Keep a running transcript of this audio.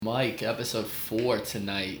Mike, episode 4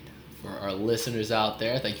 tonight. For our listeners out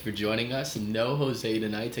there, thank you for joining us. No Jose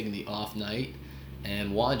tonight, taking the off night.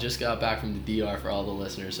 And Juan just got back from the DR for all the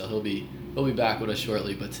listeners, so he'll be back with us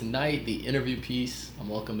shortly. But tonight, the interview piece, I'm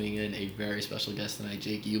welcoming in a very special guest tonight,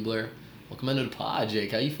 Jake Hubler. Welcome into the pod,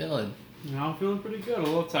 Jake. How you feeling? I'm feeling pretty good. A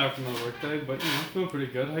little tired from the workday, but I'm feeling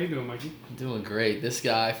pretty good. How you doing, Mikey? I'm doing great. This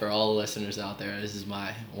guy, for all the listeners out there, this is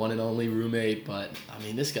my one and only roommate, but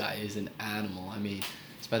this guy is an animal.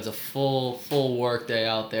 Spends a full work day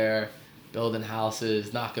out there building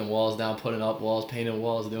houses, knocking walls down, putting up walls, painting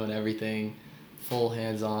walls, doing everything, full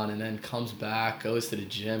hands on, and then comes back, goes to the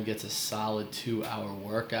gym, gets a solid 2-hour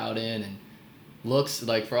workout in, and looks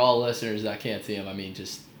like, for all listeners that can't see him,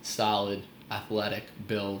 just solid, athletic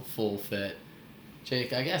build, full fit.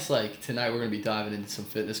 Jake, I guess tonight we're going to be diving into some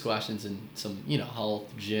fitness questions and some, health,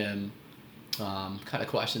 gym, kind of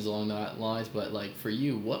questions along that lines. But for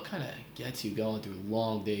you, what kind of gets you going through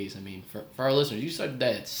long days? For our listeners, you start the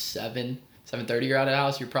day at 7:30. You're out of the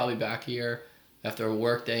house. You're probably back here after a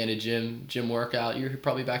work day in a gym workout. You're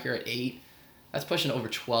probably back here at 8. That's pushing over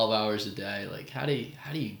 12 hours a day. How do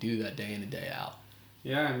you do that day in and day out?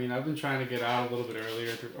 Yeah, I've been trying to get out a little bit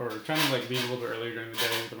earlier, or trying to leave a little bit earlier during the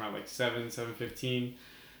day, around 7:15.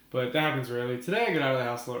 But that happens rarely. Today I got out of the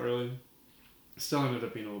house a little early. Still ended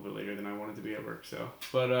up being a little bit later than I wanted to be at work.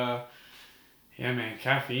 Yeah, man,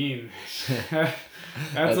 caffeine.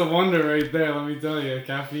 That's a wonder right there. Let me tell you,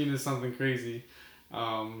 caffeine is something crazy.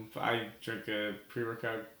 I drink a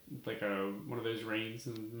pre-workout, one of those rains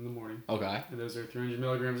in the morning. Okay. And those are 300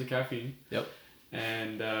 milligrams of caffeine. Yep.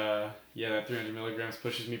 And that 300 milligrams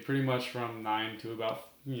pushes me pretty much from 9 to about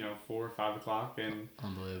 4 or 5 o'clock, and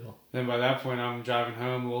unbelievable. Then by that point I'm driving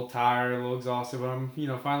home a little tired, a little exhausted, but I'm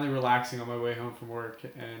finally relaxing on my way home from work,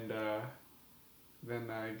 and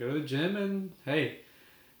then I go to the gym, and hey,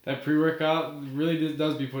 that pre-workout really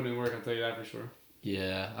does be putting in work. I'll tell you that for sure.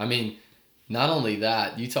 Yeah, not only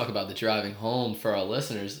that, you talk about the driving home. For our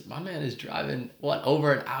listeners, my man is driving,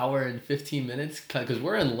 over an hour and 15 minutes? Because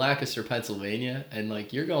we're in Lancaster, Pennsylvania, and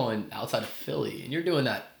you're going outside of Philly, and you're doing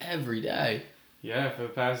that every day. Yeah, for the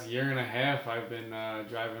past year and a half, I've been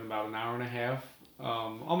driving about an hour and a half.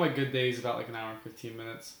 On my good days, about an hour and 15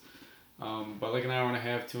 minutes. But an hour and a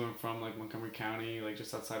half to and from Montgomery County,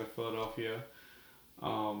 just outside of Philadelphia.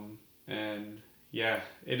 And yeah,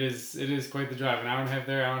 it is quite the drive. An hour and a half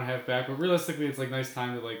there, hour and a half back. But realistically, it's nice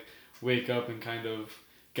time to wake up and kind of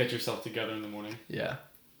get yourself together in the morning. Yeah.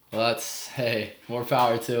 Well, more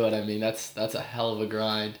power to it. That's a hell of a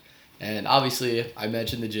grind. And obviously, I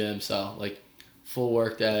mentioned the gym, so full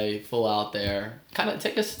work day, full out there. Kind of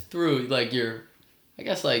take us through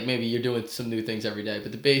maybe you're doing some new things every day,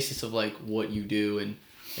 but the basis of what you do and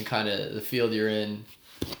kind of the field you're in.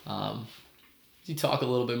 You talk a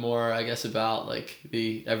little bit more, I guess, about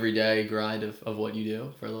the everyday grind of what you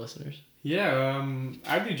do for the listeners? Yeah,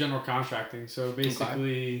 I do general contracting. So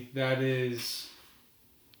basically that is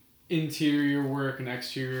interior work and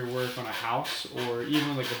exterior work on a house, or even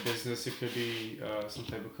a business. It could be some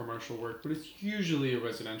type of commercial work, but it's usually a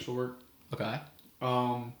residential work. Okay.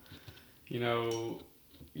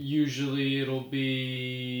 Usually it'll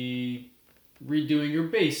be redoing your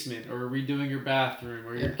basement or redoing your bathroom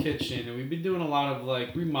or your kitchen, and we've been doing a lot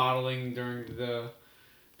of remodeling during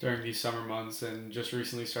these summer months, and just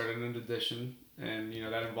recently started an addition, and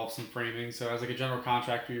that involves some framing. So as a general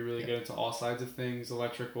contractor, you really get into all sides of things: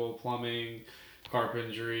 electrical, plumbing,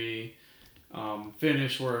 carpentry,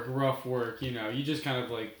 finish work, rough work. You just kind of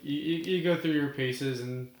you go through your paces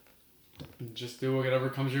and just do whatever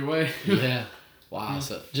comes your way. Yeah. Wow,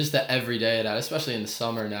 so just the everyday of that, especially in the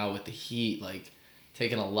summer now with the heat,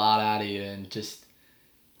 taking a lot out of you and just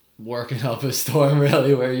working up a storm,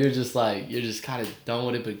 really, where you're just kind of done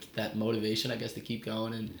with it, but that motivation, I guess, to keep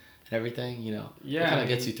going and everything, Yeah. What kind of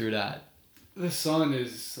gets you through that? The sun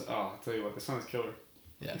is, I'll tell you what, the sun is killer.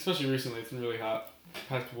 Yeah. Especially recently, it's been really hot.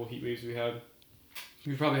 Past couple heat waves we had.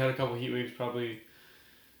 We probably had a couple heat waves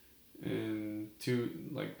in two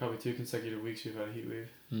consecutive weeks we've had a heat wave.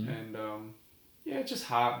 Mm-hmm. And, yeah, it's just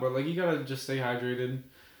hot, but you gotta just stay hydrated.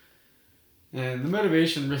 And the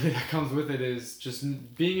motivation really that comes with it is just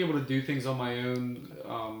being able to do things on my own.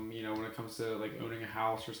 When it comes to owning a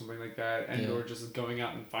house or something like that, and or just going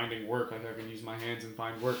out and finding work. I can use my hands and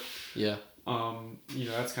find work. Yeah.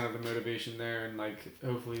 That's kind of the motivation there, and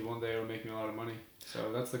hopefully one day it'll make me a lot of money.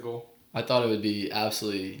 So that's the goal. I thought it would be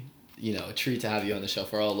absolutely, a treat to have you on the show.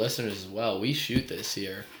 For all listeners as well, we shoot this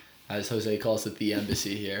here, as Jose calls it, the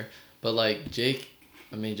embassy here. But Jake,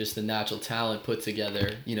 just the natural talent put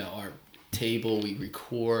together, our table we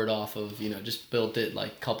record off of, just built it a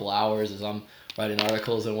couple hours as I'm writing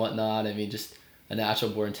articles and whatnot. Just a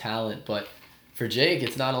natural born talent. But for Jake,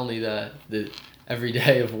 it's not only the every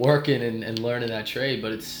day of working and learning that trade,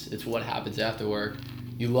 but it's what happens after work.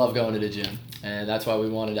 You love going to the gym, and that's why we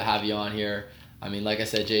wanted to have you on here. I mean, like I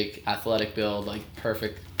said, Jake, athletic build, like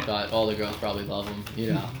perfect. Got all the girls probably love him,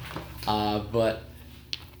 but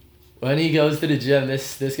when he goes to the gym,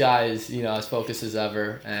 this guy is as focused as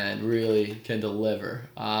ever and really can deliver.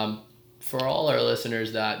 For all our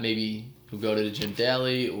listeners that maybe who go to the gym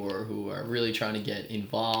daily or who are really trying to get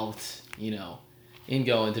involved, in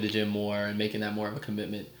going to the gym more and making that more of a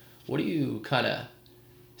commitment, what do you kind of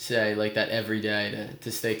say like that every day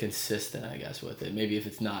to stay consistent, I guess, with it? Maybe if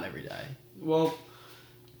it's not every day. Well,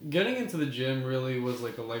 getting into the gym really was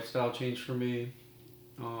like a lifestyle change for me.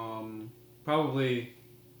 Probably,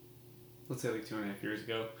 let's say like 2.5 years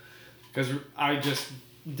ago, because I just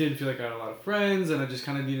didn't feel like I had a lot of friends, and I just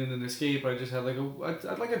kind of needed an escape. I just had like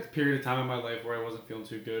a period of time in my life where I wasn't feeling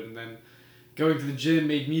too good, and then going to the gym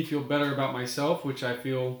made me feel better about myself, which I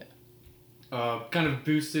feel kind of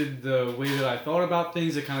boosted the way that I thought about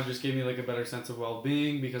things. It kind of just gave me like a better sense of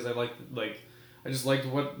well-being because I just liked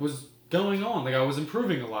what was going on. Like I was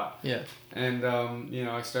improving a lot. Yeah. And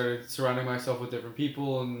I started surrounding myself with different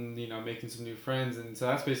people and making some new friends, and so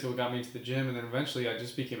that's basically what got me into the gym. And then eventually I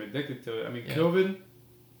just became addicted to it. I mean, yeah.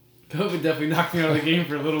 COVID definitely knocked me out of the game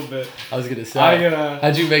for a little bit. I was gonna say,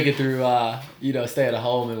 how'd you make it through? Staying at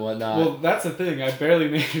home and whatnot. Well, that's the thing. I barely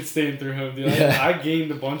made it staying through home, dude. Yeah. I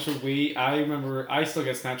gained a bunch of weight. I remember I still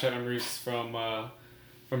get Snapchat memories from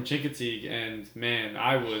Chincoteague, and man,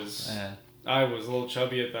 I was a little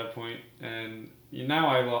chubby at that point, and now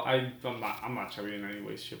I'm not chubby in any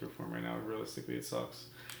way, shape, or form right now. Realistically, it sucks.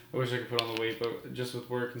 I wish I could put on the weight, but just with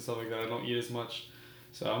work and stuff like that, I don't eat as much.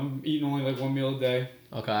 So I'm eating only like one meal a day.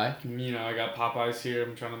 Okay. I got Popeyes here.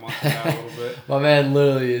 I'm trying to monster that a little bit. My man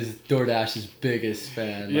literally is DoorDash's biggest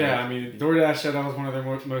fan. Yeah, I mean, DoorDash said I was one of their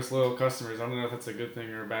most loyal customers. I don't know if that's a good thing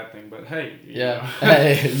or a bad thing, but hey.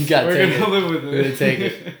 Hey, you got to take it. We're going to live with it. We're going to take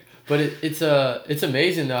it. But it's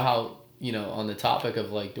amazing, though, how, on the topic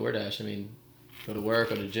of, like, DoorDash, I mean, go to work,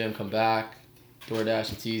 go to the gym, come back.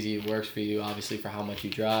 DoorDash, it's easy. It works for you, obviously, for how much you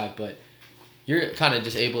drive. But you're kind of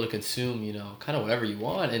just able to consume, kind of whatever you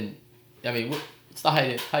want. And, I mean, what's the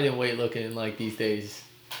height and weight looking like these days?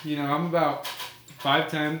 I'm about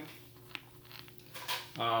 5'10",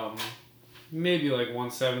 maybe like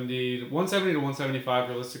 170 to 175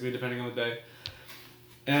 realistically, depending on the day.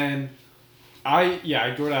 And I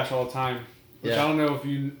DoorDash all the time, which I don't know if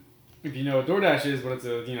you know what DoorDash is, but it's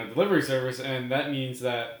a delivery service, and that means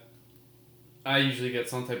that I usually get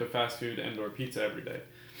some type of fast food and or pizza every day.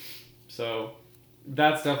 So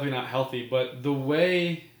that's definitely not healthy, but the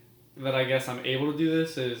way that I guess I'm able to do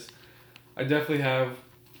this is I definitely have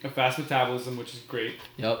a fast metabolism, which is great.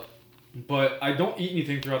 Yep. But I don't eat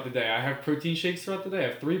anything throughout the day. I have protein shakes throughout the day. I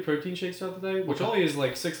have 3 protein shakes throughout the day, which only is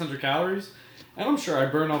like 600 calories. And I'm sure I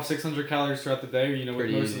burn off 600 calories throughout the day. With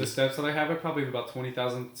Pretty most easy. of the steps that I have, I probably have about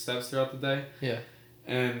 20,000 steps throughout the day. Yeah.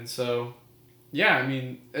 And so, yeah, I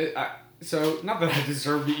mean, so not that I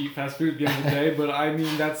deserve to eat fast food at the end of the day, but I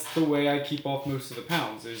mean, that's the way I keep off most of the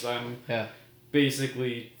pounds, is I'm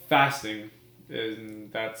basically fasting,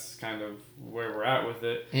 and that's kind of where we're at with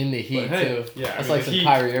it. In the heat, hey, too. Yeah, that's like some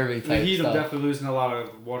Kyrie Irving type stuff. The heat, stuff. I'm definitely losing a lot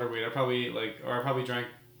of water weight. I probably drank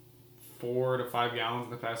 4 to 5 gallons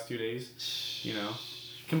in the past 2 days,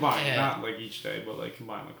 combined. Yeah. Not like each day, but like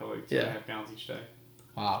combined, like probably 2.5 gallons each day.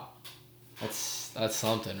 Wow. That's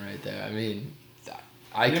something right there. I mean,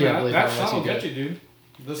 I can't believe how much you get. That sun will get you, dude.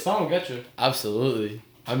 The sun will get you. Absolutely.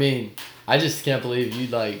 I mean, I just can't believe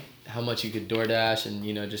how much you could DoorDash and,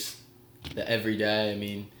 just the everyday. I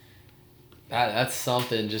mean, that's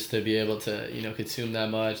something just to be able to, consume that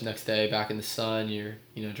much. Next day, back in the sun, you're,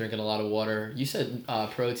 drinking a lot of water. You said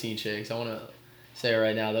protein shakes. I want to say it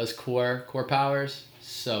right now. Those core powers,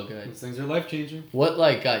 so good. Those things are life-changing. What,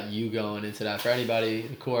 got you going into that? For anybody,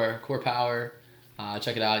 the core power,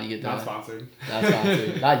 check it out. You get Not sponsored. Not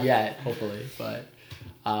sponsored. Not yet, hopefully, but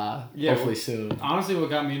hopefully soon. Honestly, what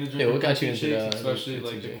got me into drinking what got you protein into shakes, especially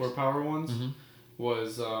like the core power ones,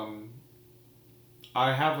 was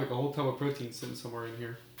I have like a whole tub of protein sitting somewhere in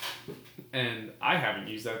here, and I haven't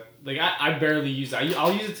used that. Like I barely use it.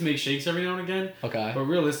 I'll use it to make shakes every now and again. Okay. But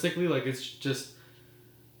realistically, like it's just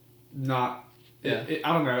not. Yeah.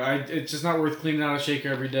 I don't know. It's just not worth cleaning out a shaker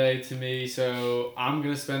every day to me. So I'm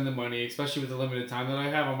gonna spend the money, especially with the limited time that I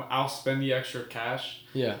have. I'll spend the extra cash.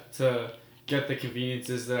 Yeah. To get the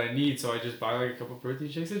conveniences that I need. So I just buy like a couple protein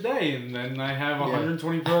shakes a day, and then I have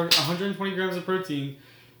 120 grams of protein.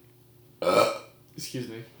 Excuse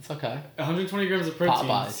me. It's okay. 120 grams of protein.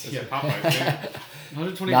 Popeyes. Yeah, Popeyes.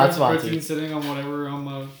 120 grams of protein sitting on whatever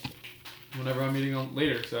whenever I'm eating on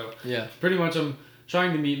later. So Yeah. pretty much I'm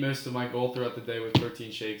trying to meet most of my goal throughout the day with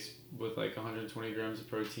protein shakes with like 120 grams of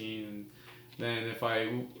protein. And then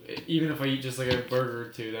even if I eat just like a burger or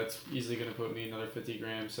two, that's easily going to put me another 50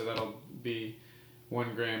 grams. So that'll be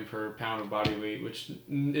 1 gram per pound of body weight, which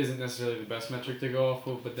isn't necessarily the best metric to go off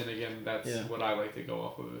of. But then again, that's what I like to go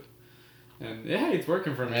off of. And yeah, it's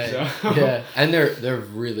working for me. Hey, So yeah, and they're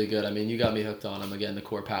really good. I mean, you got me hooked on them again. The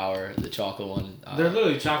Core Power, the chocolate one. They're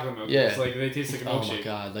literally chocolate milk. Yeah. It's like they taste like a milkshake. Oh my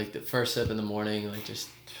god! Like the first sip in the morning, like just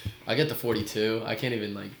I get the 42. I can't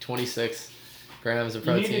even 26 grams of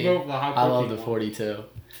protein. You need to go for the high protein I love the one. 42.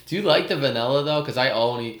 Do you like the vanilla though? Because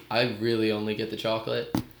I really only get the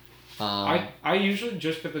chocolate. I usually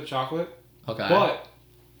just get the chocolate. Okay. But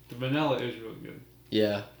the vanilla is really good.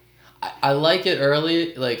 Yeah. I like it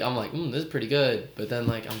early. Like I'm like, this is pretty good. But then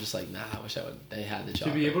I'm just like, nah. I wish they had the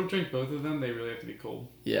chocolate. To be able to drink both of them, they really have to be cold.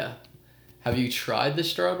 Yeah. Have you tried the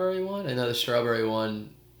strawberry one? I know the strawberry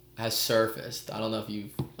one has surfaced. I don't know if you've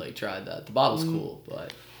tried that. The bottle's cool,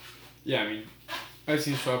 but yeah, I mean, I've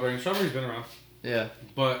seen strawberry. And strawberry's been around. Yeah.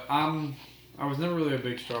 But I was never really a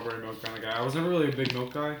big strawberry milk kind of guy. I was never really a big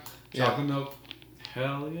milk guy. Chocolate milk,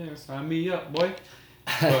 hell yeah, sign me up, boy.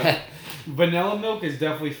 But vanilla milk is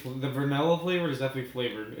definitely the vanilla flavor is definitely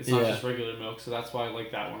flavored. It's not just regular milk, so that's why I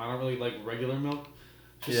like that one. I don't really like regular milk.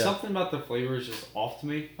 Just something about the flavor is just off to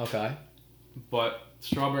me. Okay. But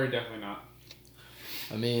strawberry definitely not.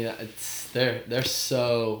 I mean, they're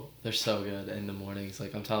so good in the mornings.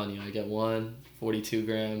 Like I'm telling you, I get one 42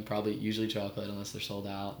 gram, probably usually chocolate unless they're sold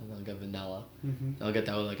out, and I'll get vanilla. Mm-hmm. I'll get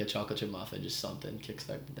that with a chocolate chip muffin, just something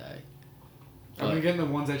kickstart the day. I've been getting the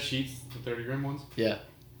ones at Sheetz, the 30 gram ones. Yeah.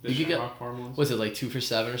 The Shamrock Farm ones. Was it 2 for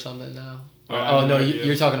 $7 or something now? Oh no,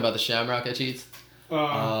 you're talking about the Shamrock at Sheetz?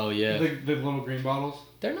 Oh yeah. The little green bottles.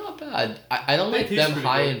 They're not bad. I don't like them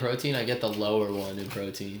high in protein. I get the lower one in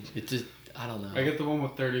protein. It just I don't know. I get the one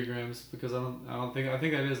with 30 grams because I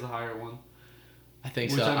think that is the higher one. I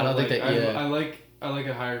think so. I don't think that. I like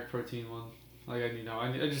a higher protein one. Like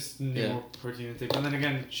I just need more protein intake. And then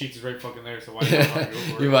again, Sheetz is right fucking there, so why not go for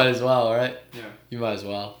it? You might as well, right? Yeah. You might as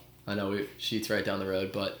well. I know Sheetz right down the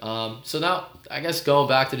road, but so now I guess going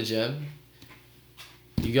back to the gym.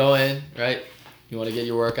 You go in, right? You want to get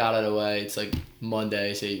your workout out of the way. It's like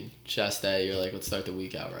Monday, say chest day. You're like, let's start the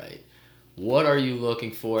week out right. What are you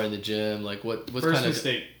looking for in the gym? Like what's First kind of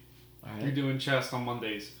mistake. Right. You're doing chest on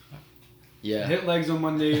Mondays. Yeah. Hit legs on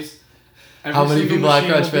Mondays. How many people at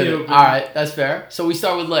CrossFit? All right, that's fair. So we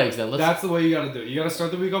start with legs then. That's the way you gotta do it. You gotta start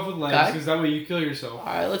the week off with legs because that way you kill yourself. All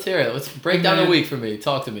right, let's hear it. Let's break down the week for me.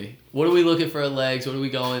 Talk to me. What are we looking for at legs? What are we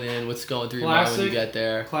going in? What's going through your mind when you get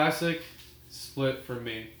there? Classic split for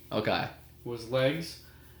me. Okay. Was legs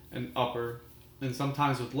and upper, and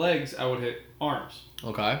sometimes with legs I would hit arms.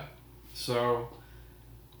 Okay. So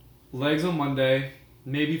legs on Monday,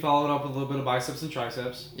 maybe followed up with a little bit of biceps and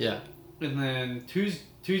triceps. Yeah. And then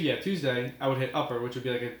Tuesday, I would hit upper, which would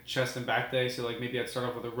be like a chest and back day. So maybe I'd start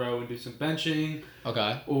off with a row and do some benching.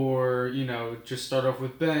 Okay. Or, just start off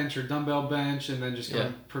with bench or dumbbell bench and then just kind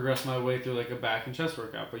of progress my way through a back and chest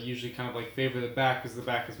workout. But usually kind of favor the back because the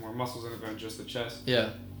back has more muscles in it than just the chest.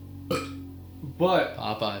 Yeah. But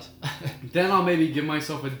Popeyes. then I'll maybe give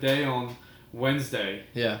myself a day on Wednesday.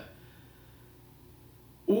 Yeah.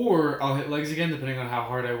 Or I'll hit legs again depending on how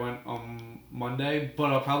hard I went on Monday,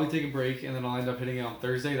 but I'll probably take a break and then I'll end up hitting it on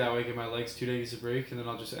Thursday. That way I give my legs 2 days of break and then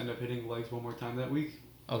I'll just end up hitting legs one more time that week.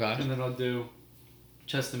 Okay. And then I'll do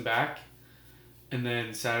chest and back. And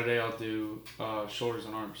then Saturday I'll do shoulders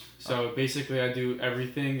and arms. So basically I do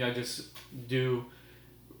everything. I just do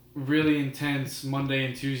really intense Monday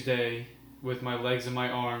and Tuesday with my legs and my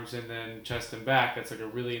arms and then chest and back. That's a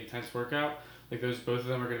really intense workout. Both of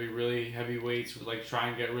them are going to be really heavy weights, try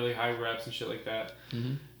and get really high reps and shit like that.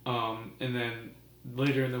 Mm-hmm. And then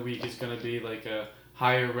later in the week is going to be a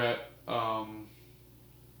higher rep, not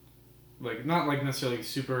necessarily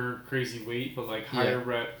super crazy weight, but higher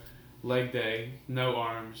rep leg day, no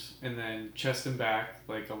arms, and then chest and back,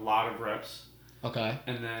 a lot of reps. Okay.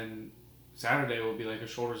 And then Saturday will be a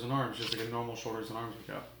shoulders and arms, just a normal shoulders and arms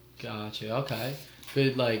workout. Gotcha. Okay.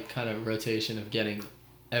 Good kind of rotation of getting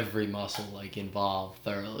every muscle involved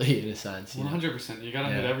thoroughly in a sense. 100%. You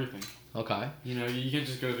gotta hit everything. Okay. You can't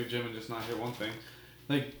just go to the gym and just not hit one thing.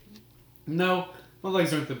 No, my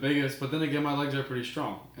legs aren't the biggest, but then again, my legs are pretty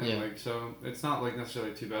strong, and so it's not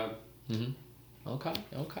necessarily too bad. Mhm. Okay.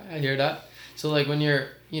 I hear that. So when you're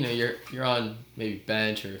you're on maybe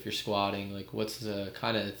bench or if you're squatting, what's the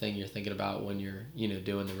kind of thing you're thinking about when you're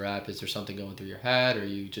doing the rep? Is there something going through your head, or are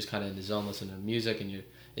you just kind of in the zone listening to music and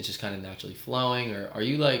it's just kind of naturally flowing, or are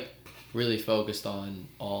you really focused on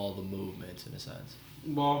all the movements in a sense?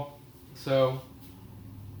 Well, So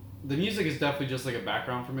the music is definitely just like a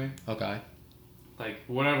background for me. Okay. Like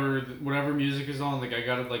whatever music is on, like I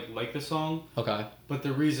gotta like the song. Okay. But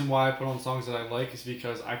the reason why I put on songs that I like is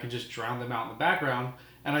because I can just drown them out in the background,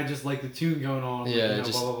 and I just like the tune going on. Yeah. Like,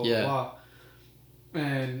 Just blah blah blah yeah. blah.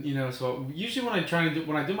 And so usually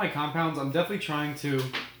when I do my compounds, I'm definitely trying to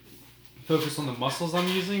focus on the muscles I'm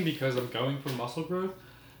using because I'm going for muscle growth.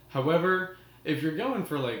 However, if you're going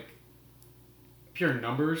for like pure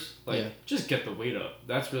numbers, like just get the weight up.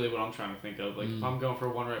 That's really what I'm trying to think of. Like if I'm going for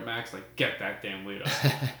a 1 rep max, like get that damn weight up.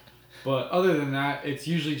 But other than that, it's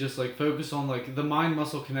usually just like focus on like the mind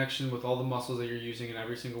muscle connection with all the muscles that you're using in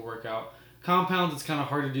every single workout. Compounds, it's kind of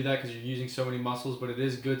hard to do that because you're using so many muscles, but it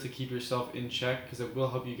is good to keep yourself in check because it will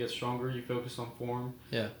help you get stronger. You focus on form,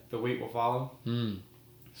 the weight will follow.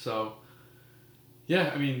 So,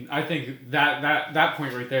 yeah, I mean, I think that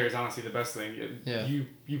point right there is honestly the best thing.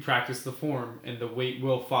 You practice the form, and the weight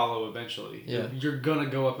will follow eventually. You're gonna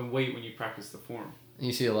go up in weight when you practice the form.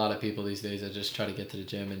 You see a lot of people these days that just try to get to the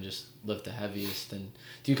gym and just lift the heaviest. And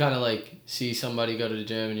do you kind of like see somebody go to the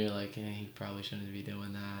gym and you're like, hey, he probably shouldn't be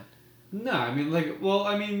doing that? No, I mean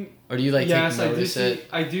or do you like yes, take notice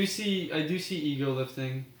I do see ego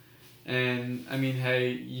lifting, and I mean, hey,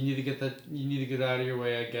 you need to get out of your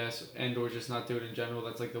way, I guess, and or just not do it in general.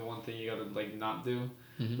 That's like the one thing you gotta like not do.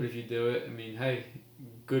 Mm-hmm. But if you do it, I mean, hey,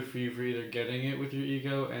 good for you for either getting it with your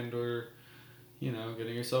ego and or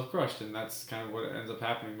getting yourself crushed, and that's kind of what ends up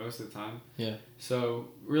happening most of the time. Yeah. So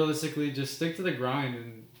realistically, just stick to the grind,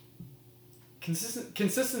 and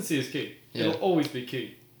consistency is key. Yeah. It'll always be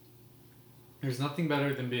key. There's nothing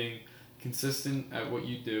better than being consistent at what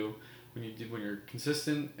you do. When you're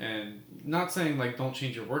consistent, and not saying like don't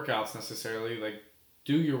change your workouts necessarily, like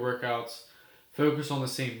do your workouts, focus on the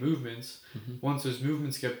same movements. Mm-hmm. Once those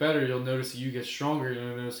movements get better, you'll notice that you get stronger.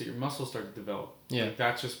 You'll notice that your muscles start to develop. Yeah. Like,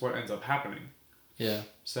 that's just what ends up happening. Yeah.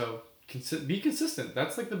 So be consistent.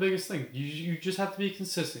 That's like the biggest thing. You just have to be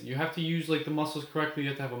consistent. You have to use like the muscles correctly. You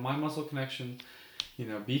have to have a mind muscle connection.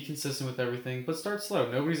 Be consistent with everything, but start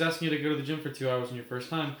slow. Nobody's asking you to go to the gym for 2 hours on your first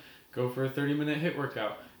time. Go for a 30-minute HIIT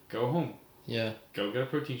workout. Go home. Yeah. Go get a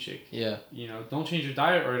protein shake. Yeah. Don't change your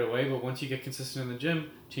diet right away, but once you get consistent in the gym,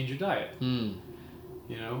 change your diet.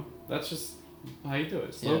 That's just how you do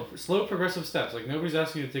it. Slow progressive steps. Like nobody's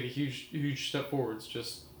asking you to take a huge step forwards.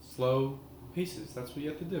 Just slow paces. That's what you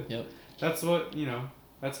have to do. Yep. That's what,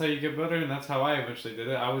 that's how you get better, and that's how I eventually did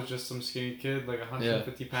it. I was just some skinny kid, like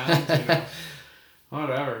 150 pounds,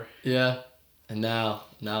 whatever. Yeah. And now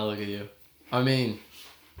look at you. I mean,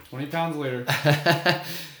 20 pounds later.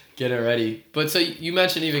 Getting ready. But so you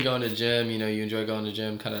mentioned even going to the gym, you enjoy going to the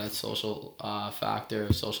gym, kind of that social factor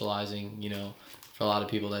of socializing, for a lot of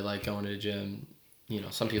people, they like going to the gym.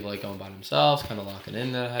 Some people like going by themselves, kind of locking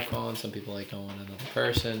in their headphones. Some people like going with another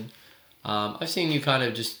person. I've seen you kind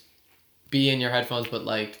of just be in your headphones, but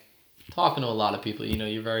like talking to a lot of people.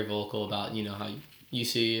 You're very vocal about, how you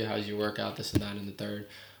see, how's your workout, this and that and the third.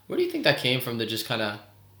 Where do you think that came from to just kind of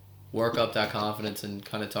work up that confidence and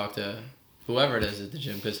kind of talk to whoever it is at the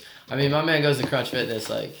gym? Because, I mean, my man goes to Crunch Fitness,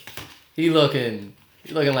 like, he looking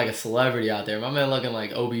like a celebrity out there. My man looking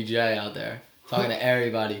like OBJ out there, talking to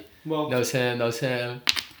everybody. Well, knows him.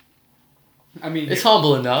 I mean, it's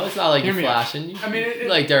humbling though. It's not like you're flashing. I mean,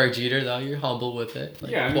 like Derek Jeter though. You're humble with it.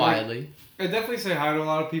 Like, yeah, quietly. I definitely say hi to a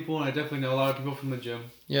lot of people, and I definitely know a lot of people from the gym.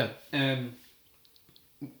 Yeah. And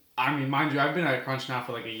I mean, mind you, I've been at Crunch now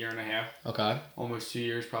for like a year and a half. Okay. Almost 2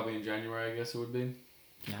 years, probably in January, I guess it would be.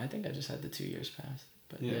 Yeah, I think I just had the 2 years passed.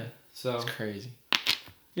 But yeah. So it's crazy.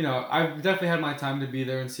 I've definitely had my time to be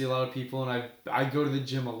there and see a lot of people, and I go to the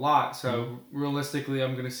gym a lot, so realistically,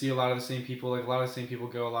 I'm gonna see a lot of the same people. Like a lot of the same people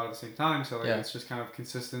go a lot of the same time, so it's just kind of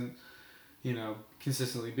consistent,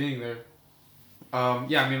 consistently being there.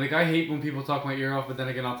 I mean, like I hate when people talk my ear off, but then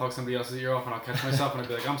again, I'll talk somebody else's ear off, and I'll catch myself, and I'll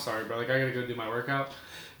be like, I'm sorry, bro. Like I gotta go do my workout.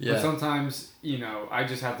 Yeah. But sometimes, I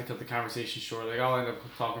just have to cut the conversation short. Like I'll end up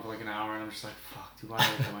talking for like an hour, and I'm just like, fuck, do I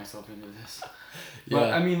gotta get myself into this?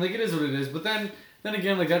 But I mean, like it is what it is. But then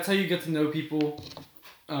again, like that's how you get to know people,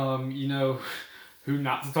 who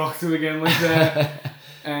not to talk to again like that.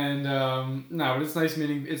 And but it's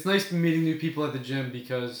nice meeting new people at the gym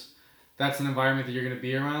because that's an environment that you're gonna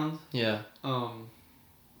be around. Yeah.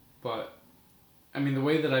 But I mean, the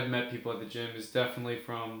way that I've met people at the gym is definitely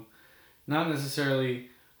from not necessarily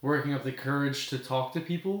working up the courage to talk to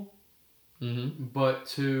people, but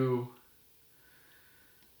to,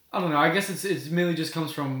 I don't know, I guess it's mainly just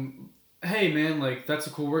comes from hey man, like that's a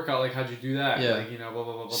cool workout. Like how'd you do that? Yeah. Like blah blah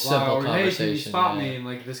blah blah Simple blah. Or hey, can you conversation, spot yeah. me? And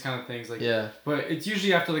like this kind of things. Like Yeah. But it's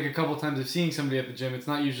usually after like a couple times of seeing somebody at the gym. It's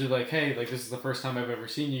not usually like, hey, like this is the first time I've ever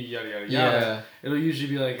seen you. Yada yada yada. Yeah. It'll usually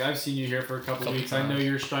be like, I've seen you here for a couple weeks. Times. I know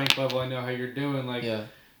your strength level. I know how you're doing. Like Yeah.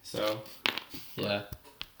 So. Yeah.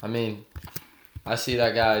 I mean, I see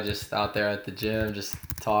that guy just out there at the gym, just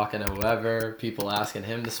talking to whoever. People asking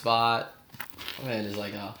him to spot. Man, there's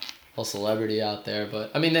like a whole celebrity out there. But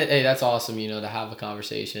I mean, hey, that's awesome. You know, to have a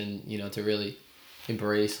conversation. You know, to really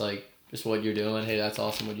embrace like just what you're doing. Hey, that's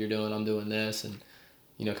awesome what you're doing. I'm doing this, and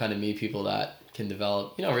you know, kind of meet people that can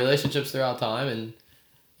develop relationships throughout time and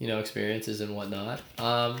experiences and whatnot.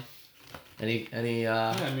 Any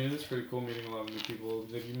Yeah, I mean it's pretty cool meeting a lot of new people.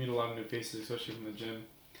 Like you meet a lot of new faces, especially from the gym.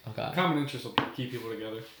 Okay. Common interests will keep people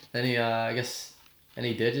together. Any I guess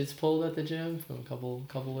any digits pulled at the gym from a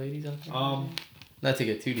couple ladies out there? Not to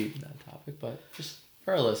get too deep in that topic, but just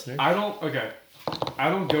for our listeners. I don't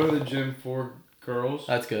go to the gym for girls.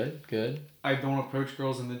 That's good. Good. I don't approach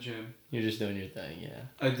girls in the gym. You're just doing your thing, yeah.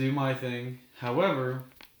 I do my thing. However,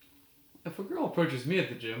 if a girl approaches me at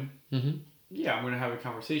the gym, yeah, I'm gonna have a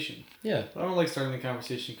conversation. Yeah. But I don't like starting the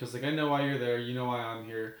conversation because like I know why you're there. You know why I'm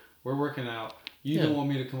here. We're working out. You don't want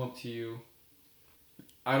me to come up to you.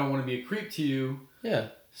 I don't want to be a creep to you. Yeah.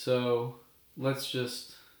 So let's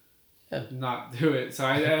just not do it. So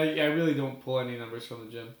I really don't pull any numbers from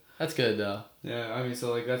the gym. That's good though. Yeah, I mean,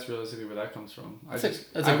 so like that's realistically where that comes from. That's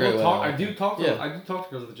a great way. I do talk to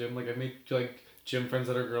girls at the gym. Like I make like gym friends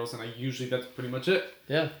that are girls, and that's pretty much it.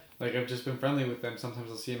 Yeah. Like I've just been friendly with them.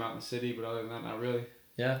 Sometimes I'll see them out in the city, but other than that, not really.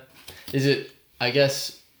 Yeah. Is it, I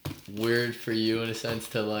guess, weird for you in a sense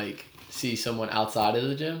to like see someone outside of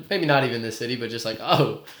the gym? Maybe not even the city, but just like,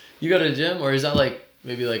 oh, you go to the gym? Or is that like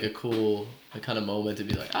maybe like a cool kind of moment to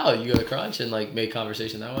be like, oh, you go to Crunch and like make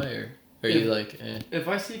conversation that way? Or are you like, eh? If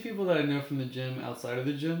I see people that I know from the gym outside of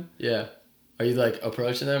the gym. Yeah. Are you like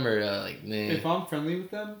approaching them or like, nah? If I'm friendly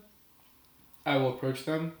with them, I will approach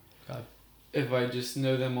them. Okay. If I just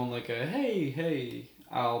know them on like a hey,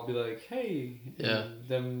 I'll be like, hey. Yeah. And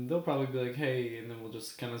then they'll probably be like, hey, and then we'll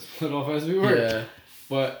just kind of split off as we work. Yeah.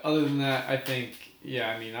 But other than that, I think,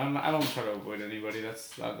 I mean, I don't try to avoid anybody.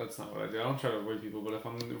 That's not what I do. I don't try to avoid people. But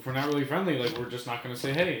if we're not really friendly, like we're just not gonna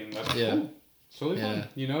say hey, and that's cool. It's totally fun.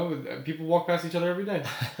 You know, people walk past each other every day.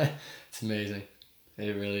 It's amazing.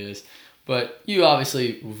 It really is. But you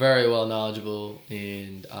obviously very well knowledgeable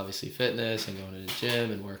in obviously fitness and going to the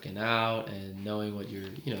gym and working out and knowing what your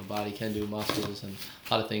body can do, muscles and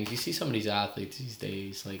a lot of things. You see some of these athletes these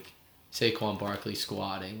days like Saquon Barkley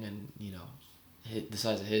squatting and the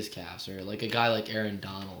size of his calves, or like a guy like Aaron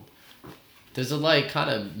Donald. Does it like kind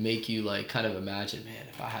of make you like kind of imagine, man,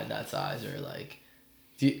 if I had that size, or like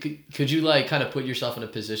could you like kind of put yourself in a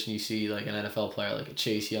position you see like an NFL player like a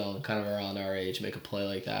Chase Young kind of around our age make a play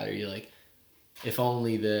like that, or you like, if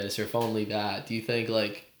only this or if only that? Do you think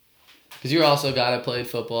like, because you're also a guy that played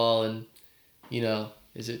football and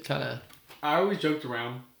is it kind of, I always joked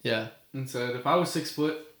around and said if I was 6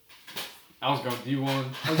 foot, I was going D1,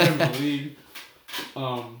 I was going to the league.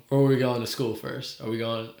 Or are we going to school first? Are we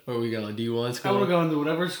going D1 school? I would have gone to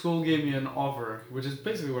whatever school gave me an offer, which is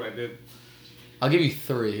basically what I did. I'll give you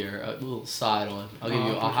 3 here. A little side one.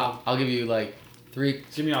 I'll give you like three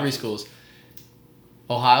schools.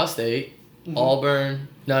 Ohio State, Auburn.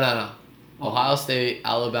 No. Ohio State,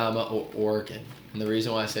 Alabama, or Oregon. And the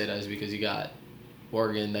reason why I say that is because you got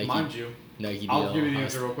Oregon, Nike. Mind you, Nike deal. I'll give you the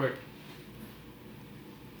answer real quick.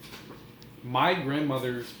 My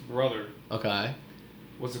grandmother's brother. Okay.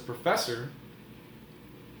 Was a professor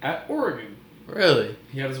at Oregon. Really?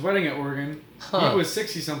 He had his wedding at Oregon. He was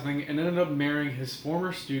 60-something and ended up marrying his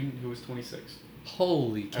former student who was 26.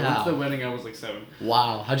 Holy cow. I went to the wedding, I was like 7.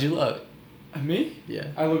 Wow. How'd you look? Me? Yeah.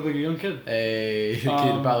 I look like a young kid. Hey, the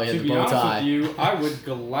kid probably had the bow tie. To be honest with you, I would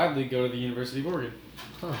gladly go to the University of Oregon.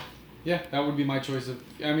 Huh. Yeah, that would be my choice of.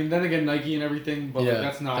 I mean, then again, Nike and everything, but like,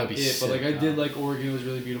 that's not it. Sick, but like, I did like Oregon. It was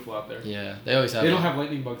really beautiful out there. Yeah, they always have. They don't have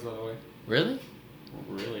lightning bugs, by the way. Really?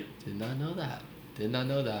 Really? Did not know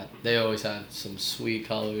that. They always had some sweet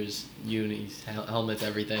colors, unis, helmets,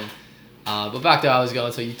 everything. But back to where I was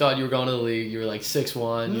going. So you thought you were going to the league. You were like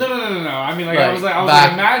 6'1". No. I mean, like I was like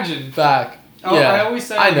imagine. Back. Oh, yeah. I always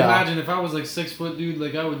say, imagine if I was like 6 foot, dude.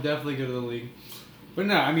 Like I would definitely go to the league. But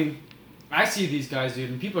no, I mean, I see these guys, dude,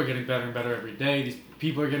 and people are getting better and better every day. These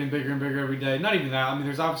people are getting bigger and bigger every day. Not even that. I mean,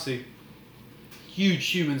 there's obviously huge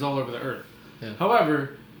humans all over the earth. Yeah.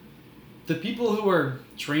 However, the people who are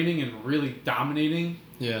training and really dominating,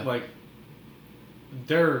 like,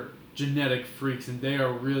 they're genetic freaks and they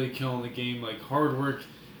are really killing the game. Like, hard work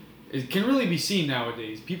it can really be seen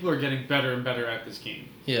nowadays. People are getting better and better at this game.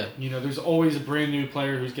 Yeah. You know, there's always a brand new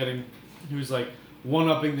player who's like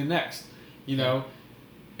one-upping the next. You know,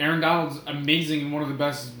 Aaron Donald's amazing and one of the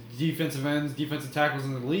best defensive tackles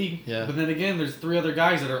in the league. Yeah. But then again, there's 3 other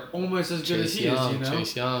guys that are almost as good as he is. You know,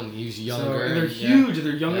 Chase Young, he's younger. So, and they're huge, and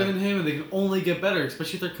they're younger than him, and they can only get better,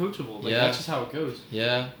 especially if they're coachable. Like, that's just how it goes.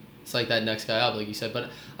 Yeah. It's like that next guy up, like you said.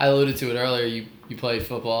 But I alluded to it earlier. You played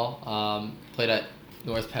football. Played at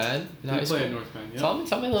North Penn in high school. Played at North Penn. Yeah.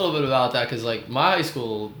 Tell me a little bit about that, because like my high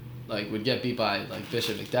school would get beat by like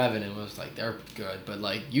Bishop McDevitt, and it was like they're good, but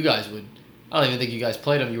like you guys would. I don't even think you guys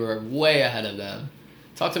played them. You were way ahead of them.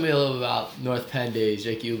 Talk to me a little bit about North Penn days,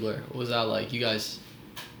 Jake Hubler. What was that like? You guys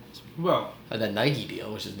had that Nike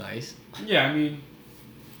deal, which is nice. Yeah, I mean,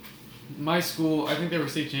 my school, I think they were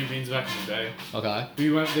state champions back in the day. Okay.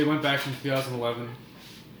 They went back in 2011.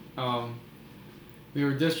 We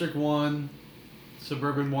were District 1,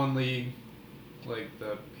 Suburban 1 League, like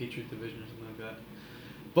the Patriot Division or something like that.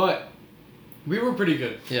 But we were pretty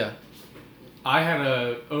good. Yeah. I had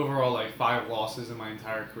overall like 5 losses in my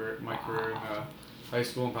entire career. In high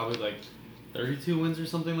school, and probably like 32 wins or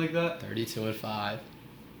something like that. 32-5.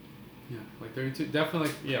 Yeah, like 32. Definitely,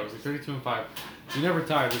 like it was like 32-5. We never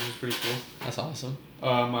tied, which was pretty cool. That's awesome.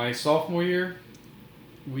 My sophomore year,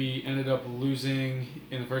 we ended up losing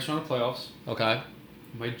in the first round of playoffs. Okay.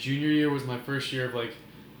 My junior year was my first year of like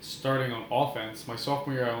starting on offense. My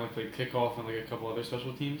sophomore year, I only played kickoff and like a couple other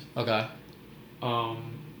special teams. Okay.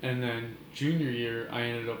 And then junior year, I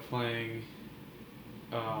ended up playing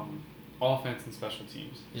offense and special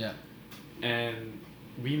teams. Yeah. And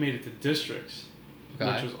we made it to districts,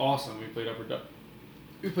 okay. which was awesome. We played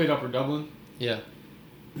Upper Dublin. Yeah.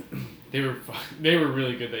 They were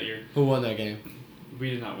really good that year. Who won that game? We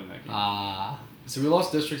did not win that game. Ah. So we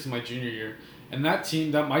lost districts in my junior year, and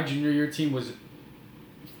my junior year team was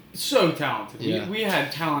so talented. Yeah. We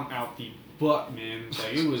had talent out the butt, man.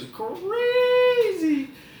 Like it was crazy.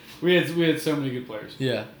 We had so many good players.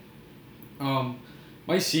 Yeah.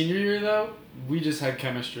 My senior year though, we just had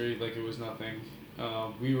chemistry like it was nothing.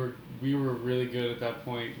 We were really good at that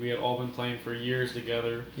point. We had all been playing for years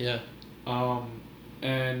together. Yeah.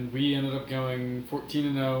 And we ended up going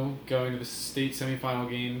 14-0, going to the state semifinal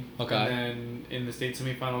game. Okay. And then in the state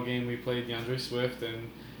semifinal game, we played DeAndre Swift,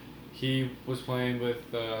 and he was playing with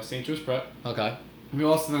St. Joe's Prep. Okay. We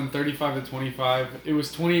lost to them 35-25. It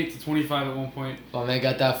was 28-25 at one point. Oh man,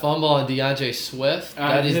 got that fumble on DeAndre Swift.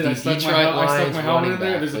 That is the Detroit Lions I stuck my helmet in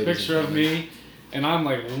there. back, There's a picture of me, and I'm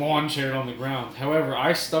like lawn chaired on the ground. However,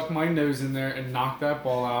 I stuck my nose in there and knocked that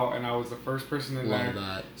ball out, and I was the first person in there. Love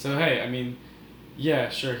that. So hey, I mean, yeah,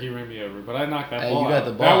 sure, he ran me over, but I knocked that Hey, ball you got out.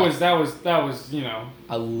 the ball. That was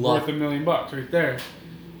I love worth $1 million right there.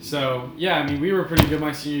 So yeah, I mean, we were pretty good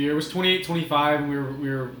my senior year. It was 28-25, and we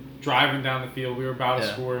were driving down the field. We were about to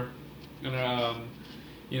score, and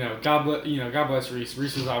God bless Reese.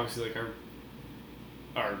 Reese was obviously like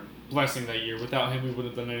our blessing that year. Without him, we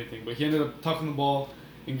wouldn't have done anything. But he ended up tucking the ball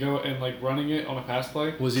and like running it on a pass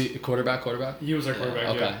play. Was he quarterback? He was our quarterback.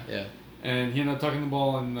 Okay. Yeah. And he ended up tucking the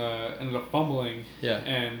ball and ended up fumbling. Yeah.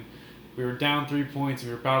 And we were down 3 points,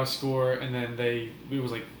 and we were about to score, and then it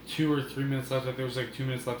was like 2 or 3 minutes left. There was like 2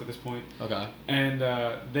 minutes left at this point. Okay. And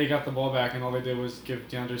they got the ball back, and all they did was give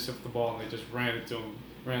DeAndre Swift the ball, and they just ran it to him.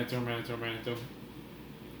 And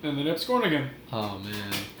they ended up scoring again. Oh,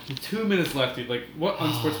 man. 2 minutes left, dude. Like, what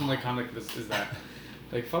unsportsmanlike conduct is that?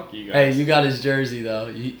 Like, fuck you guys. Hey, you got his jersey, though.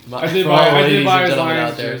 I did buy his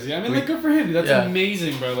Lions jersey. I mean, like, good for him. That's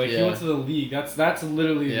amazing, bro. Like, he went to the league. That's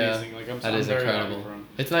literally amazing. Like, I'm very incredible. happy for him.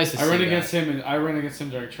 It's nice to see I ran that. against him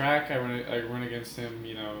during track. I run against him,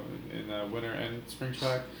 in winter and spring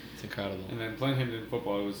track. It's incredible. And then playing him in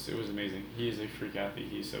football, it was amazing. He is a freak athlete.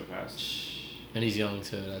 He's so fast. And he's young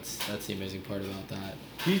too. That's the amazing part about that.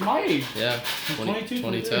 He's my age. Yeah. He's 22,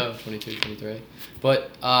 23.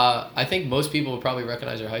 But I think most people would probably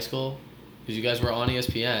recognize your high school because you guys were on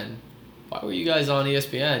ESPN. Why were you guys on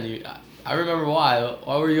ESPN? I remember why.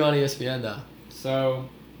 Why were you on ESPN though? So,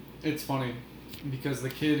 it's funny because the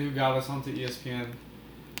kid who got us onto ESPN,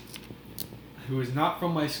 who is not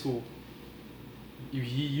from my school, he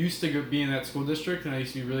used to be in that school district, and I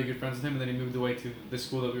used to be really good friends with him, and then he moved away to the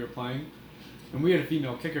school that we were playing. And we had a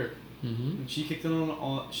female kicker, and she kicked it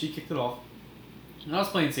off. And I was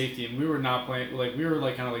playing safety, and we were not playing we were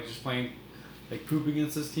kind of just playing poop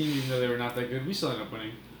against this team, even though they were not that good. We still ended up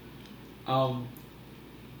winning.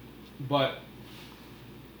 But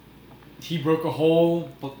he broke a hole,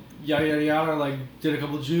 yada yada yada. Did a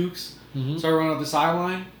couple jukes, started running up the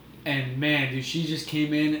sideline, And man, dude, she just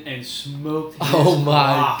came in and smoked his Oh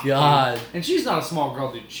my rock, God. dude. And she's not a small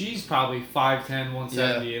girl, dude. She's probably 5'10",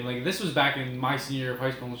 170. Yeah. And like this was back in my senior year of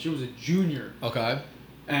high school, and she was a junior. Okay.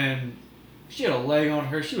 And she had a leg on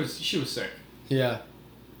her. She was sick. Yeah.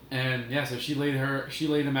 And yeah, so she laid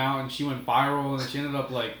him out, and she went viral, and she ended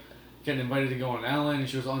up like getting invited to go on Ellen, and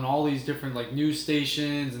she was on all these different like news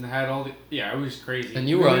stations, and had all the it was crazy. And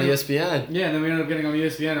you were on ESPN. Yeah, and then we ended up getting on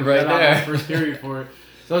ESPN and Right got out there. the first period for it.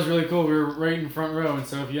 So that was really cool. We were right in front row, and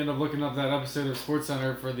so if you end up looking up that episode of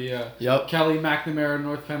SportsCenter for the Kelly McNamara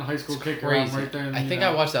North Penn High School kicker, I'm right there. I think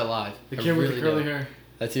I watched that live. The kid with the curly hair.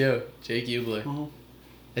 That's you, Jake Hubler. Uh-huh.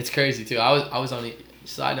 It's crazy too. I was on.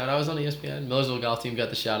 Side note, I was on ESPN. Millersville golf team got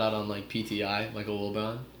the shout out on like PTI, Michael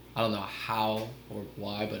Wilbon. I don't know how or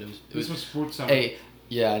why, but it was. This was SportsCenter. Hey,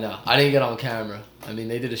 yeah, I know. I didn't get on camera. I mean,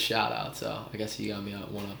 they did a shout out, so I guess he got me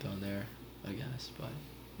one up on there. I guess, but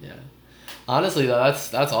yeah. Honestly though,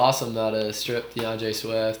 that's awesome that strip DeAndre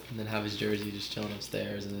Swift and then have his jersey just chilling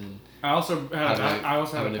upstairs and then. I also had a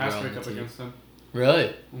pass girl breakup against him.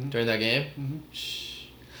 Really? Mm-hmm. During that game? Mm-hmm. Shh.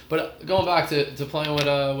 But going back to playing with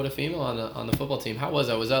a female on the football team, how was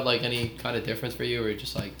that? Was that like any kind of difference for you, or were you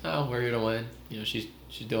just like, oh, we're here to win? You know, she's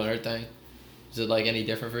doing her thing. Is it like any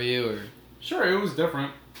different for you, or? Sure, it was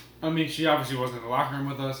different. I mean, she obviously wasn't in the locker room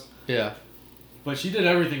with us. Yeah. But she did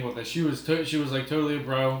everything with us. She was like totally a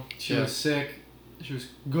bro. She was sick. She was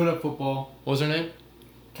good at football. What was her name?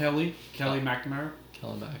 Kelly McNamara.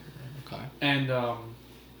 Kelly McNamara. Okay. And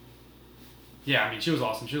yeah, I mean, she was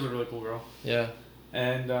awesome. She was a really cool girl. Yeah.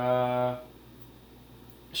 And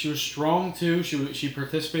she was strong too. She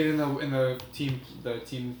participated in the team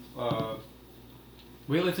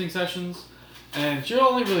weightlifting sessions, and she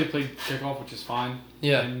only really played kickoff, which is fine.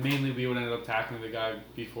 Yeah. And mainly we would end up tackling the guy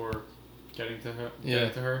before getting to her. Yeah.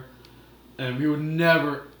 Getting to her. And we would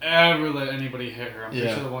never ever let anybody hit her. I'm pretty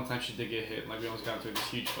Yeah. sure the one time she did get hit, like we almost got into this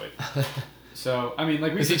huge fight. So I mean,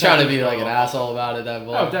 like, was he trying to be like an asshole about it? That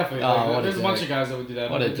boy? Oh, definitely. Like, there's a bunch dick. of guys that would do that.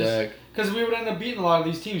 What a dick. Because we would end up beating a lot of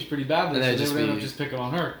these teams pretty badly, And so they would end up just picking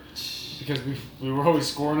on her. Because we were always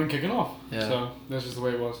scoring and kicking off. Yeah. So that's just the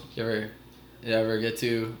way it was. You ever get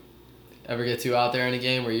too out there in a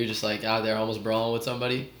game where you're just like out there almost brawling with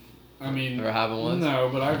somebody? I mean, ever happened once? No,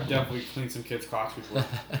 but I've definitely cleaned some kids' cocks before.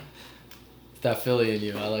 It's that Philly in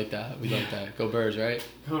you. I like that. We like that. Go Birds, right?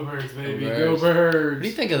 Go Birds, baby. Go Go Birds. What do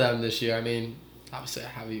you think of them this year? I mean, obviously,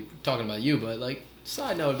 talking about you, but like,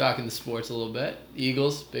 side note back into sports a little bit.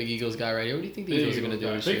 Eagles, big Eagles guy right here. What do you think the Eagles are going to do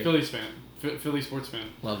this year? Big Phillies fan. Philly sports fan.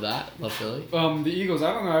 Love that. Love Philly. The Eagles,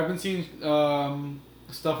 I don't know. I've been seeing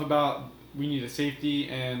stuff about we need a safety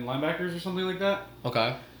and linebackers or something like that.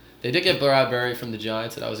 Okay. They did get Bradbury from the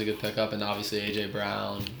Giants, so that was a good pickup, and obviously A.J.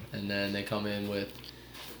 Brown, and then they come in with...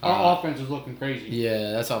 Our offense is looking crazy.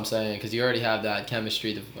 Yeah, that's what I'm saying, because you already have that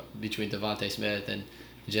chemistry between Devontae Smith and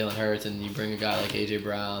Jalen Hurts, and you bring a guy like A.J.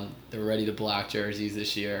 Brown. They're ready to black jerseys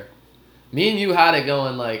this year. Me and you had it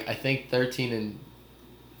going, like, I think 13-4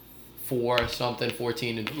 or something,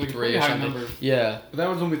 14-3 or something. Number. Yeah. But that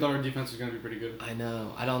was when we thought our defense was going to be pretty good. I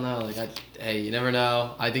know. I don't know. Like, hey, you never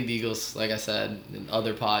know. I think the Eagles, like I said in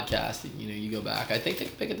other podcasts, you go back. I think they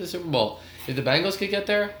could pick at the Super Bowl. If the Bengals could get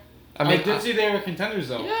there, I did see they were contenders,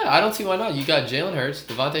 though. Yeah, I don't see why not. You got Jalen Hurts,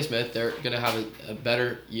 Devontae Smith. They're going to have a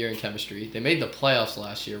better year in chemistry. They made the playoffs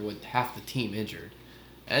last year with half the team injured.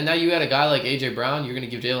 And now you had a guy like A.J. Brown. You're going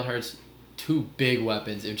to give Jalen Hurts two big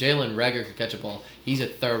weapons. If Jalen Reagor could catch a ball, he's a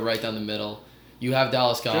third right down the middle. You have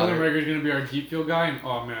Dallas Goedert. Jalen Reagor's going to be our deep field guy. And,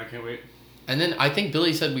 oh, man, I can't wait. And then I think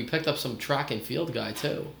Billy said we picked up some track and field guy,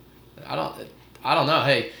 too. I don't know.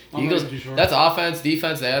 Hey, Eagles, sure. That's offense,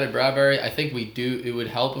 defense. They added Bradbury. I think it would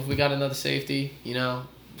help if we got another safety,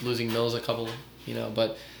 losing Mills a couple,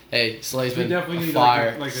 but hey, Slay's been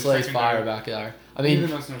fire. Like Slay's fire back there. I mean,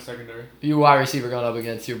 even us in our secondary. You wide receiver going up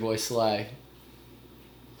against your boy Slay.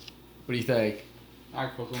 What do you think? I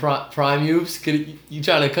cook him. Prime Oops? You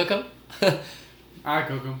trying to cook him? I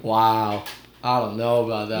cook him. Wow. I don't know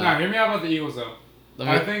about that. Nah, hear me out about the Eagles, though.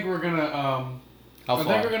 I think we're going to... I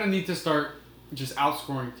think we're going to need to start just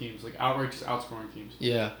outscoring teams, like outright just outscoring teams.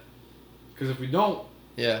 Yeah. Because if we don't...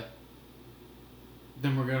 Yeah.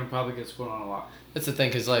 Then we're going to probably get scored on a lot. That's the thing,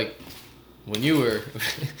 because, like, when you were...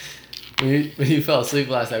 when you fell asleep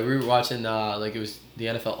last night, we were watching, it was the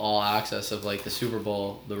NFL All Access of, like, the Super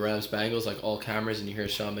Bowl, the Rams-Bengals, like, all cameras, and you hear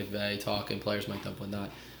Sean McVay talking, players mic'd up,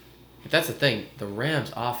 whatnot. But that's the thing. The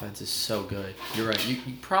Rams' offense is so good. You're right. You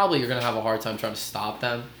probably are going to have a hard time trying to stop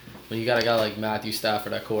them. When you got a guy like Matthew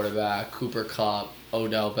Stafford at quarterback, Cooper Kupp,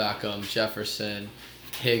 Odell Beckham, Jefferson,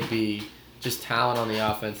 Higbee, just talent on the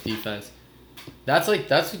offense, defense. That's what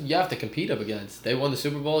you have to compete up against. They won the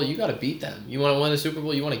Super Bowl. You got to beat them. You want to win the Super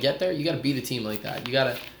Bowl. You want to get there. You got to beat a team like that. You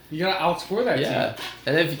gotta outscore that team. Yeah,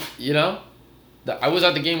 and if I was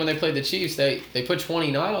at the game when they played the Chiefs. They put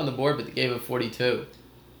 29 on the board, but they gave it 42.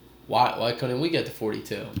 Why couldn't we get to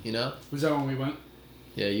 42? Was that when we went?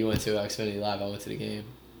 Yeah, you went to Xfinity Live. I went to the game.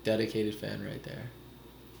 Dedicated fan right there.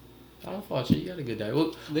 I don't fault you. You got a good day.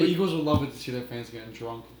 The Eagles would love it to see their fans getting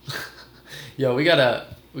drunk. Yo, we gotta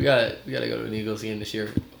go to an Eagles game this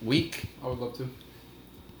year. I would love to.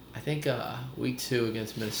 I think week 2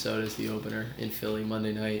 against Minnesota is the opener in Philly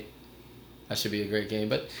Monday night. That should be a great game.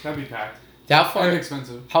 But that'd be packed. How far? And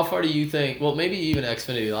expensive. How far do you think? Well, maybe even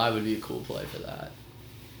Xfinity Live would be a cool play for that.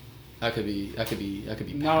 That could be.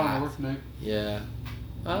 Not on a work night. Yeah.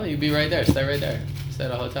 Oh, you'd be right there. Stay right there. Stay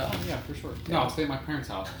at a hotel. Oh, yeah, for sure. No, I'll stay at my parents'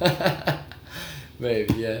 house.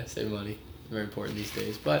 Maybe, yeah. Save money. Very important these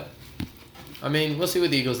days. But, I mean, we'll see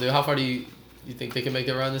what the Eagles do. How far do you think they can make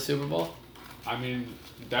their run in the Super Bowl? I mean,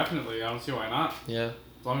 definitely. I don't see why not. Yeah.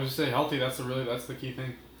 As long as you stay healthy, that's the key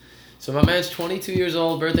thing. So my man's 22 years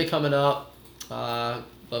old, birthday coming up.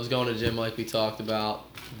 Loves going to the gym like we talked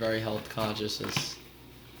about. Very health conscious. Is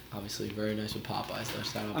obviously very nice with Popeyes. Though.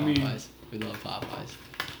 Shout out Popeyes. We love Popeyes.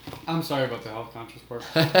 I'm sorry about the health conscious part.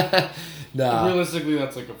 Nah. Realistically,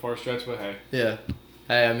 that's like a far stretch, but hey. Yeah.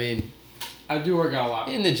 Hey, I mean. I do work out a lot.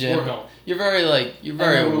 In the gym. For health. You're very.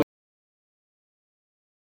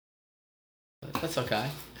 That's okay.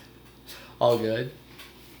 All good.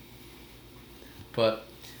 But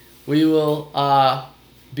we will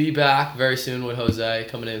be back very soon with Jose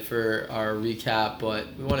coming in for our recap. But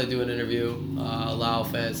we want to do an interview, allow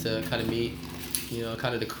fans to kind of meet,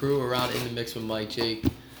 kind of the crew around in the mix with Mike, Jake.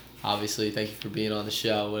 Obviously, thank you for being on the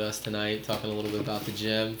show with us tonight, talking a little bit about the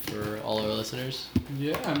gym for all our listeners.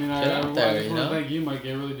 Yeah, I mean, I just want to thank you, Mike.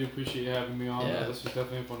 I really do appreciate you having me on. Yeah. This was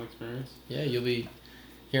definitely a fun experience. Yeah, you'll be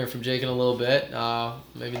hearing from Jake in a little bit.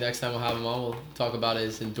 Maybe next time we'll have him on, we'll talk about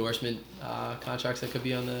his endorsement contracts that could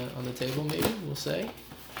be on the table. Maybe we'll see.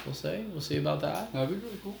 We'll see about that. That'd be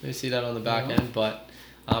really cool. Maybe see that on the back end. But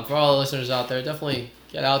for all the listeners out there, definitely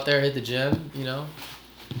get out there, hit the gym.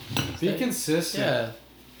 Be consistent. Yeah.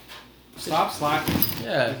 Stop slacking.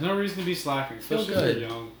 Yeah. There's no reason to be slacking, especially if you're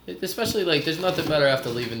young. Especially there's nothing better after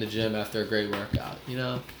leaving the gym after a great workout.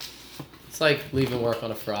 It's like leaving work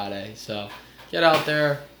on a Friday. So get out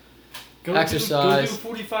there, exercise. Go do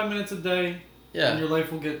 45 minutes a day. Yeah. And your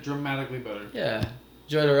life will get dramatically better. Yeah.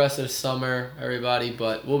 Enjoy the rest of the summer, everybody.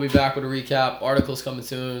 But we'll be back with a recap. Articles coming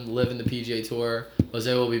soon. Live in the PGA Tour.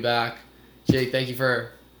 Jose will be back. Jake, thank you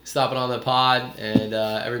for stopping on the pod. And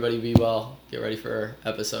everybody be well. Get ready for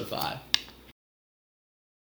episode 5.